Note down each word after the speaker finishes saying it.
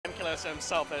says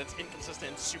himself that it's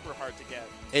inconsistent and super hard to get.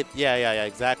 Yeah,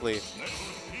 exactly.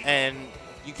 And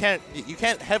you can't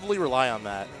heavily rely on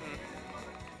that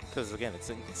because again, it's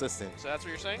inconsistent. So that's what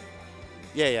you're saying?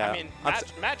 Yeah. I mean,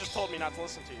 Matt just told me not to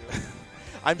listen to you.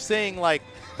 I'm saying like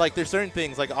there's certain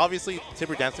things like obviously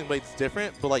Tipper Dancing Blade's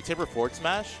different, but like Tipper Forward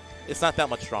Smash, it's not that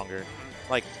much stronger.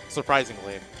 Like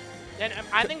surprisingly. And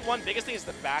I think one biggest thing is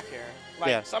the back air.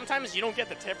 Like sometimes you don't get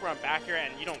the Tipper on back air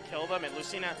and you don't kill them, and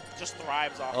Lucina just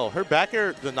thrives off. Oh, her back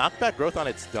air, the knockback growth on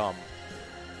it's dumb.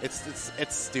 It's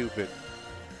stupid.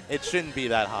 It shouldn't be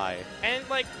that high. And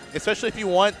like, especially if you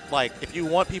want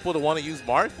people to want to use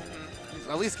Mark,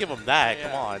 at least give them that. Yeah.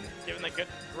 Come on. Given the good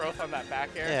growth on that back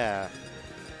air. Yeah.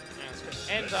 That's good.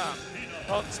 And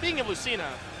well, speaking of Lucina,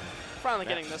 finally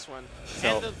getting this one. So,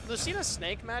 and the Lucina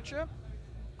Snake matchup,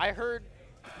 I heard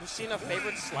Lucina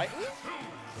favored slightly.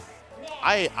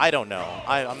 I don't know.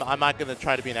 I'm not gonna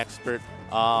try to be an expert.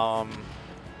 I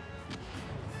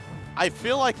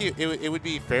feel like it would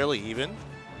be fairly even.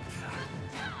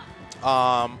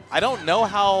 I don't know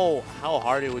how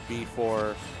hard it would be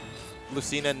for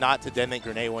Lucina not to detonate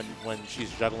grenade when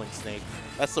she's juggling Snake.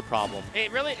 That's the problem.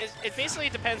 It really is. It basically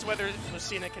depends whether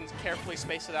Lucina can carefully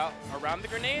space it out around the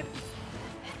grenade,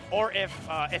 or if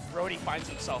Rody finds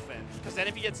himself in. Because then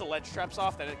if he gets the ledge traps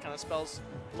off, then it kind of spells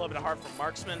a little bit hard for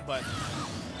Marksman. But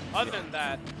other than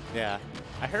that, yeah,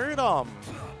 I heard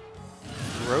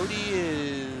Rody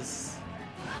is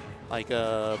like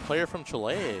a player from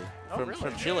Chile.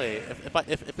 From Chile.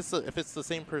 If it's the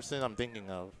same person I'm thinking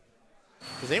of.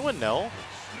 Does anyone know?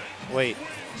 Wait,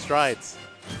 Strides.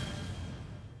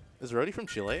 Is Rody from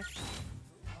Chile?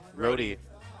 Rody.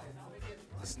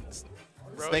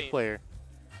 Snake player.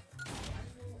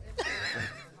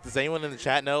 Does anyone in the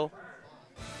chat know?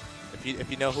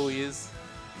 If you know who he is?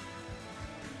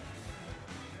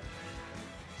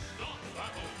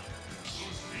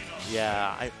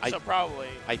 Yeah, so probably.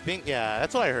 I think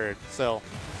that's what I heard. So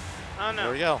I don't know.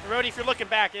 There we go. Rody, if you're looking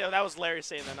back, that was Larry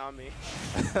saying that, not me.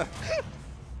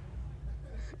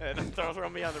 Don't throw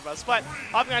me under the bus. But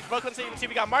hopping on to Brooklyn Stadium 2,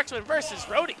 we got Marksman versus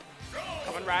Rody.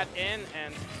 Coming right in,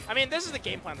 and I mean, this is the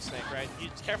game plan of Snake, right? You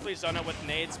carefully zone it with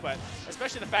nades, but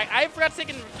especially the fact, I forgot to take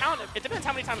into account, it depends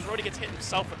how many times Rody gets hit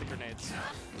himself with the grenades.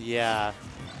 Yeah.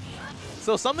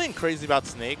 So something crazy about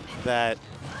Snake that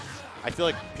I feel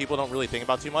like people don't really think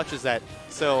about too much is that,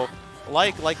 so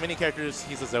like many characters,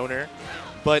 he's a zoner,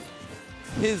 but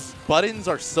his buttons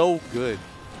are so good.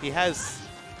 He has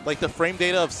like the frame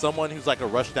data of someone who's like a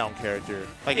rushdown character.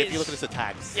 Like if you look at his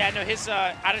attacks. Yeah, no, his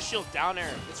out of shield down air,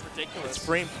 it's ridiculous. It's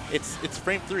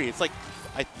frame 3. It's like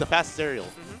the fastest aerial.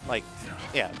 Like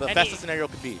the fastest an aerial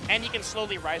could be. And he can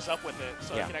slowly rise up with it,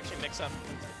 so he can actually mix up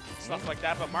stuff like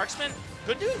that. But Marksman,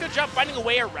 doing a good job finding a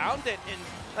way around it, and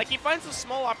like he finds those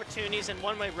small opportunities. And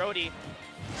one way Rody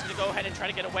is going to go ahead and try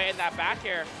to get away in that back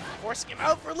air, forcing him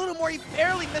out for a little more. He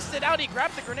barely missed it out. He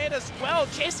grabbed the grenade as well,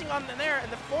 chasing on the air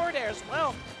and the forward air as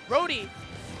well. Rody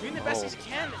doing the best he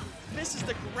can, misses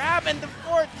the grab and the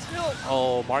forward tilt.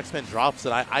 Oh, Marksman drops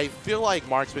it. I feel like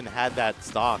Marksman had that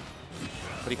stock,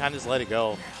 but he kind of just let it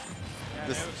go. Yeah, it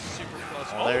was super close.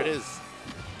 Oh, there it is.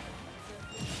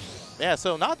 Yeah,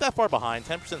 so not that far behind.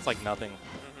 10% is like nothing.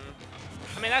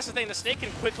 I mean, that's the thing. The Snake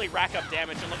can quickly rack up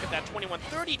damage, and look at that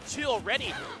 21-32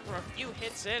 already for a few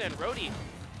hits in, and Rody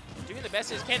doing the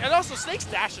best he can. And also, Snake's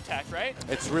dash attack, right?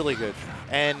 It's really good.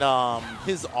 And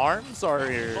his arms are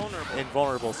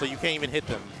invulnerable, so you can't even hit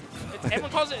them. Everyone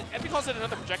calls it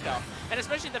another projectile. And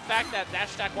especially the fact that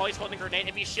dash attack while he's holding a grenade,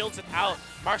 if he shields it out,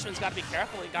 Marksman's got to be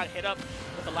careful. He got hit up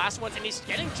with the last ones, and he's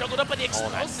getting juggled up by the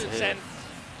explosives. And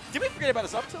did we forget about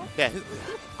his up tilt? Yeah,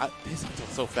 his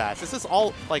tilt's so fast. This is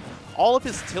all of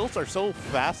his tilts are so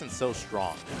fast and so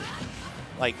strong.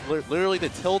 Like literally the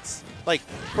tilts, like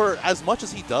for as much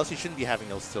as he does, he shouldn't be having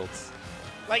those tilts.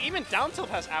 Like even down tilt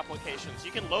has applications.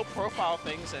 You can low profile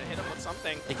things and hit him with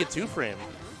something. It can 2-frame.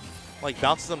 Like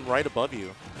bounces them right above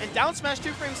you. And down smash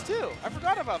 2-frames too. I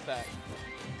forgot about that.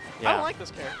 Yeah. I don't like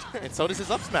this character. And so does his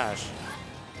up smash.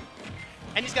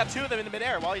 And he's got 2 of them in the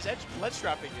midair while he's ledge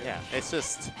trapping you. Yeah, it's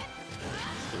just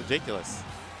ridiculous.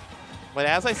 But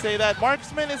as I say that,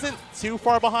 Marksman isn't too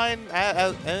far behind.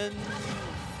 And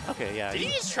okay, yeah. Did he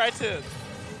just try to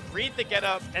read the get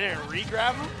up and then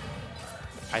re-grab him?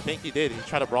 I think he did. He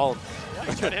tried to brawl him. Yeah,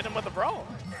 he tried to hit him with a brawl.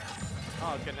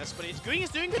 Oh, goodness. But he's doing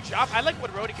a good job. I like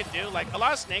what Rody can do. Like, a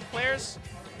lot of Snake players,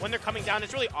 when they're coming down,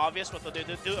 it's really obvious what they'll do.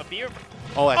 They'll do a beer.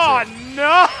 Oh, that's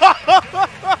no!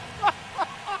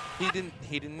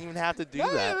 He didn't even have to do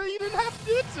that. He didn't have to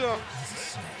do it to him.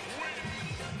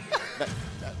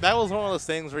 That was one of those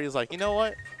things where he's like, you know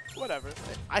what? Whatever.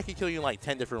 I could kill you in like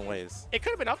 10 different ways. It could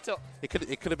have been up tilt. It could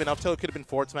have been up tilt. It could have been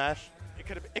forward smash. It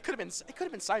could have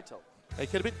been side tilt.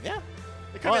 It could have been, yeah.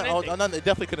 It could have been anything. No, it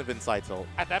definitely could have been side tilt.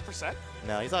 At that percent?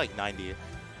 No, he's at like 90.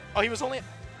 Oh, he was only.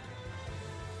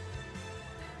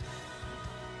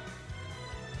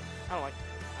 I don't like.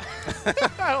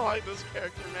 I don't like this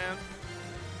character, man.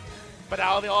 But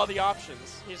out of all the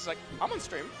options, he's like, I'm on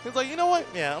stream. He's like, you know what?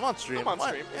 Yeah, I'm on stream. I'm on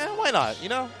stream. Yeah, why not? You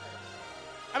know?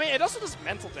 I mean, it also does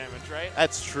mental damage, right?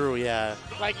 That's true, yeah.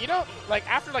 Like, you know, like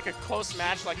after like a close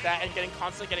match like that and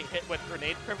constantly getting hit with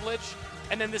grenade privilege,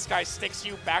 and then this guy sticks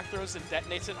you, back throws and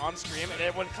detonates it on stream, and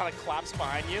everyone kind of claps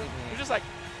behind you. You're just like,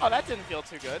 oh, that didn't feel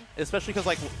too good. Especially because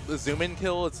like the zoom-in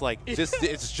kill, it's like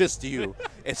it's just you.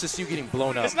 It's just you getting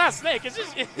blown up. It's not Snake. It's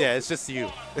just yeah, it's just you.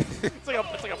 it's like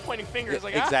a pointing finger. It's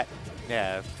like exactly.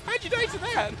 Yeah. How'd you die to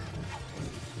that?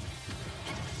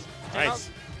 Nice.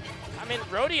 I mean,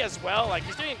 Rody as well, like,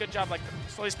 he's doing a good job, like,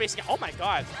 slowly spacing. Oh my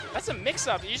god, that's a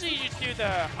mix-up. Usually you do the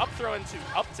up throw into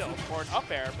up tilt or an up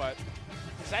air, but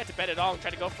he decided to bet it all and try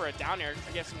to go for a down air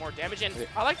to get some more damage. And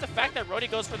I like the fact that Rody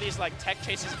goes for these, like, tech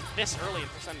chases this early in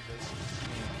percentages.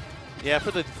 Yeah,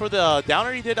 for the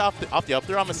downer he did off the up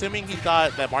throw, I'm assuming he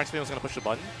thought that Marksman was going to push the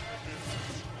button.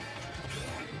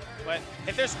 But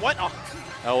if there's one...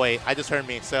 Oh, wait, I just heard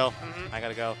me, so I got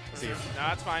to go. See you. No,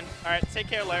 that's fine. All right, take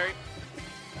care, Larry.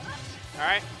 All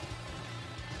right.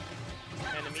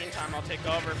 In the meantime, I'll take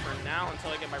over for now until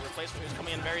I get my replacement who's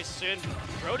coming in very soon.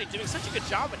 Rody doing such a good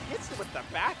job, but hits it with the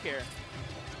back here.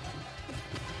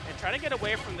 And trying to get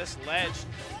away from this ledge.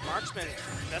 Marksman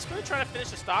desperately trying to finish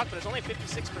the stock, but it's only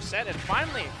 56%. And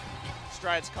finally,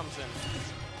 Strides comes in.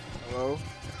 Hello.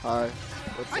 Hi.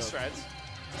 What's Hi, up? Strides.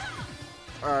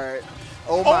 All right.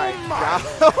 Oh my god.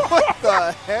 What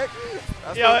the heck?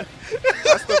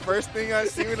 That's the first thing I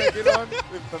see when I get on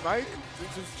with the mic. It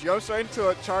just jumps right into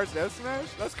a charged F smash.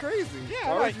 That's crazy.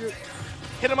 Yeah, like,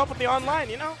 hit him up with the online,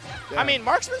 you know? Yeah. I mean,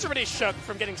 Marksman's already shook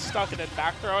from getting stuck and then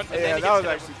back thrown. And Yeah, then that was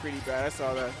actually pretty bad. I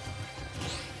saw that.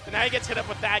 And now he gets hit up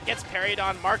with that, gets parried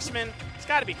on. Marksman, he's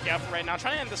got to be careful right now.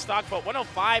 Trying to end the stock, but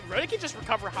 105. Rody can just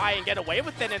recover high and get away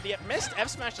with it. And the missed F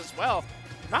smash as well.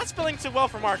 Not spilling too well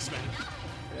for Marksman.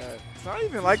 Yeah, it's not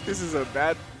even like this is a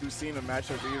bad Lucina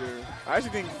matchup either. I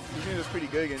actually think Lucina's pretty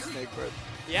good against Snake, but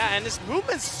yeah, and his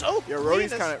movement's so yeah,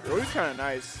 Rody's kind of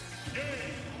nice.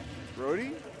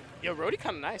 Rody? Yo, Rody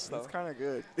kind of nice though. He's kind of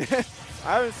good.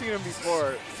 I haven't seen him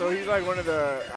before, so he's like one of the